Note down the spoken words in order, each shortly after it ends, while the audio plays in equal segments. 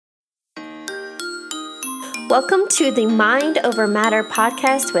Welcome to the Mind Over Matter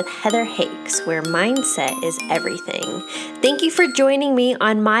podcast with Heather Hakes, where mindset is everything. Thank you for joining me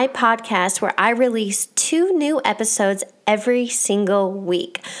on my podcast where I release 2 new episodes every single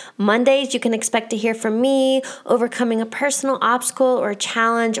week. Mondays, you can expect to hear from me overcoming a personal obstacle or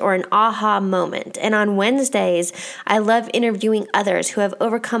challenge or an aha moment. And on Wednesdays, I love interviewing others who have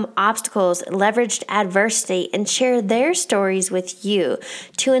overcome obstacles, leveraged adversity, and share their stories with you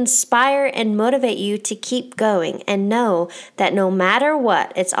to inspire and motivate you to keep going and know that no matter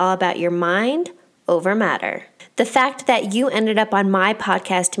what, it's all about your mind over matter. The fact that you ended up on my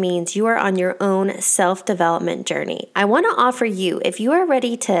podcast means you are on your own self-development journey. I want to offer you, if you are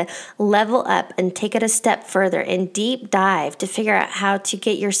ready to level up and take it a step further and deep dive to figure out how to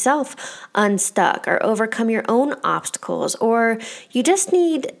get yourself unstuck or overcome your own obstacles, or you just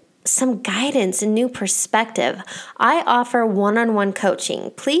need some guidance and new perspective, I offer one-on-one coaching.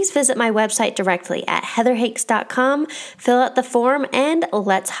 Please visit my website directly at heatherhakes.com, fill out the form, and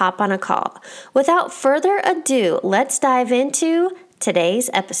let's hop on a call. Without further ado, let's dive into today's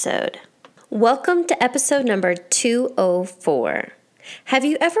episode. Welcome to episode number 204. Have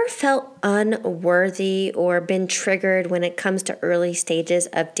you ever felt unworthy or been triggered when it comes to early stages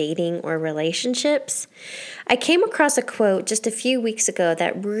of dating or relationships? I came across a quote just a few weeks ago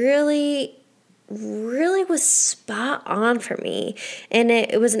that really was spot on for me. And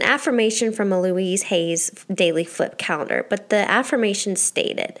it was an affirmation from a Louise Hayes daily flip calendar. But the affirmation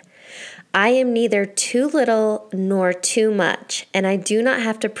stated, "I am neither too little nor too much, and I do not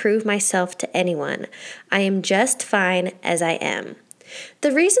have to prove myself to anyone. I am just fine as I am."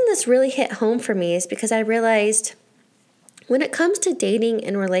 The reason this really hit home for me is because I realized when it comes to dating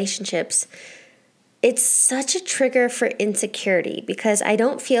and relationships, it's such a trigger for insecurity because I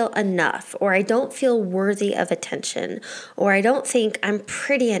don't feel enough, or I don't feel worthy of attention, or I don't think I'm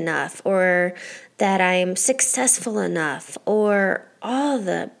pretty enough, or that I'm successful enough, or all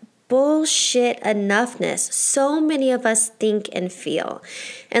the bullshit enoughness so many of us think and feel.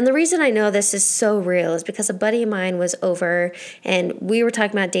 And the reason I know this is so real is because a buddy of mine was over and we were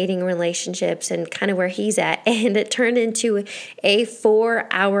talking about dating relationships and kind of where he's at, and it turned into a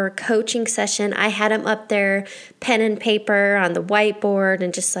 4-hour coaching session. I had him up there, pen and paper on the whiteboard,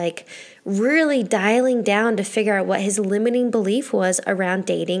 and just like really dialing down to figure out what his limiting belief was around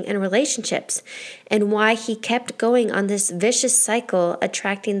dating and relationships and why he kept going on this vicious cycle,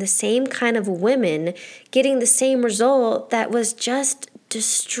 attracting the same kind of women, getting the same result that was just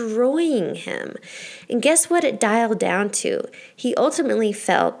destroying him. And guess what it dialed down to? He ultimately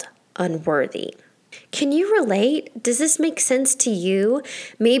felt unworthy. Can you relate? Does this make sense to you?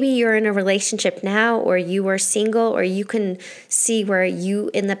 Maybe you're in a relationship now, or you are single, or you can see where you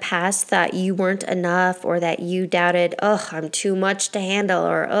in the past thought you weren't enough, or that you doubted, I'm too much to handle,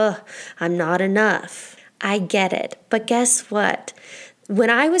 or I'm not enough. I get it. But guess what? When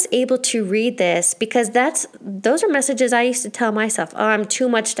I was able to read this, because those are messages I used to tell myself, I'm too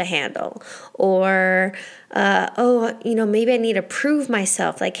much to handle, or maybe I need to prove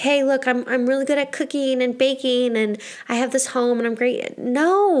myself. Like, hey, look, I'm really good at cooking and baking, and I have this home, and I'm great.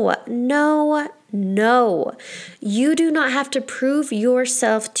 No. You do not have to prove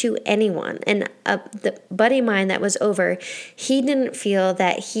yourself to anyone. And the buddy of mine that was over, he didn't feel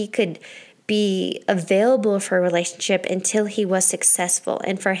that he could be available for a relationship until he was successful.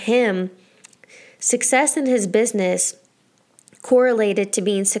 And for him, success in his business correlated to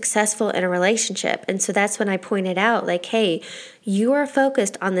being successful in a relationship. And so that's when I pointed out, like, hey, you are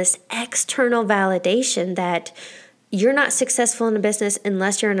focused on this external validation that you're not successful in a business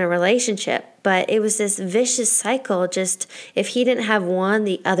unless you're in a relationship. But it was this vicious cycle. Just if he didn't have one,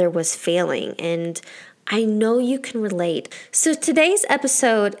 the other was failing. And I know you can relate. So today's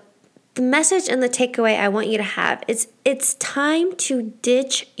episode, the message and the takeaway I want you to have is it's time to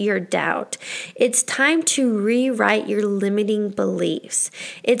ditch your doubt. It's time to rewrite your limiting beliefs.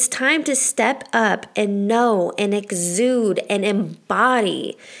 It's time to step up and know and exude and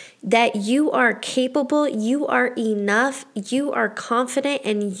embody that you are capable, you are enough, you are confident,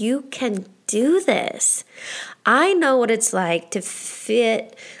 and you can do this. I know what it's like to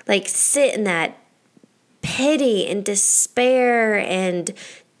sit in that pity and despair and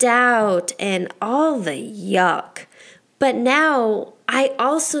doubt and all the yuck. But now I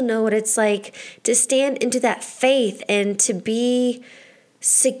also know what it's like to stand into that faith and to be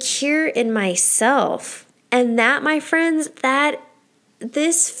secure in myself. And that, my friends, that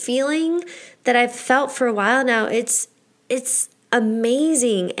this feeling that I've felt for a while now, it's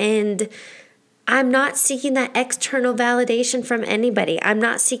amazing. And I'm not seeking that external validation from anybody. I'm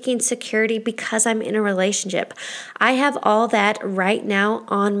not seeking security because I'm in a relationship. I have all that right now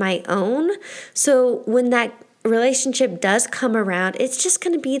on my own. So when that relationship does come around, it's just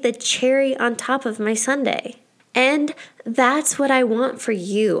going to be the cherry on top of my sundae. And that's what I want for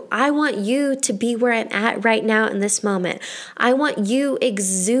you. I want you to be where I'm at right now in this moment. I want you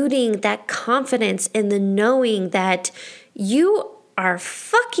exuding that confidence in the knowing that you are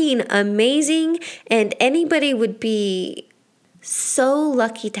fucking amazing and anybody would be so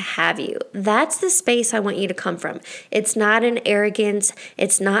lucky to have you. That's the space I want you to come from. It's not an arrogance,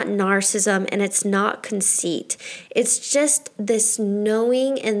 it's not narcissism, and it's not conceit. It's just this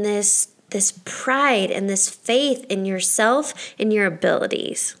knowing and this pride and this faith in yourself and your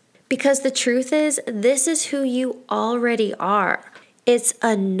abilities. Because the truth is, this is who you already are. It's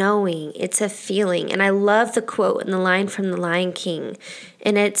a knowing, it's a feeling. And I love the quote and the line from The Lion King.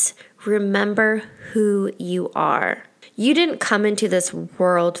 And it's, remember who you are. You didn't come into this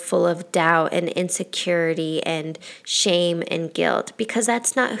world full of doubt and insecurity and shame and guilt because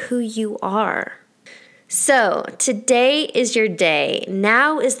that's not who you are. So today is your day.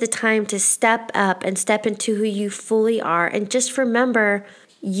 Now is the time to step up and step into who you fully are. And just remember,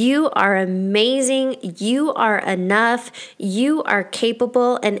 you are amazing, you are enough, you are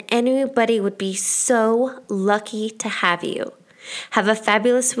capable, and anybody would be so lucky to have you. Have a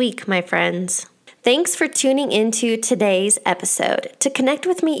fabulous week, my friends. Thanks for tuning into today's episode. To connect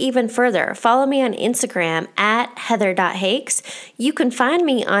with me even further, follow me on Instagram at heather.hakes. You can find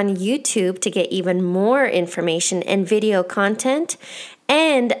me on YouTube to get even more information and video content,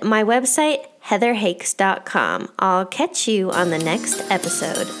 and my website, heatherhakes.com. I'll catch you on the next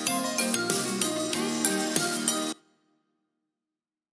episode.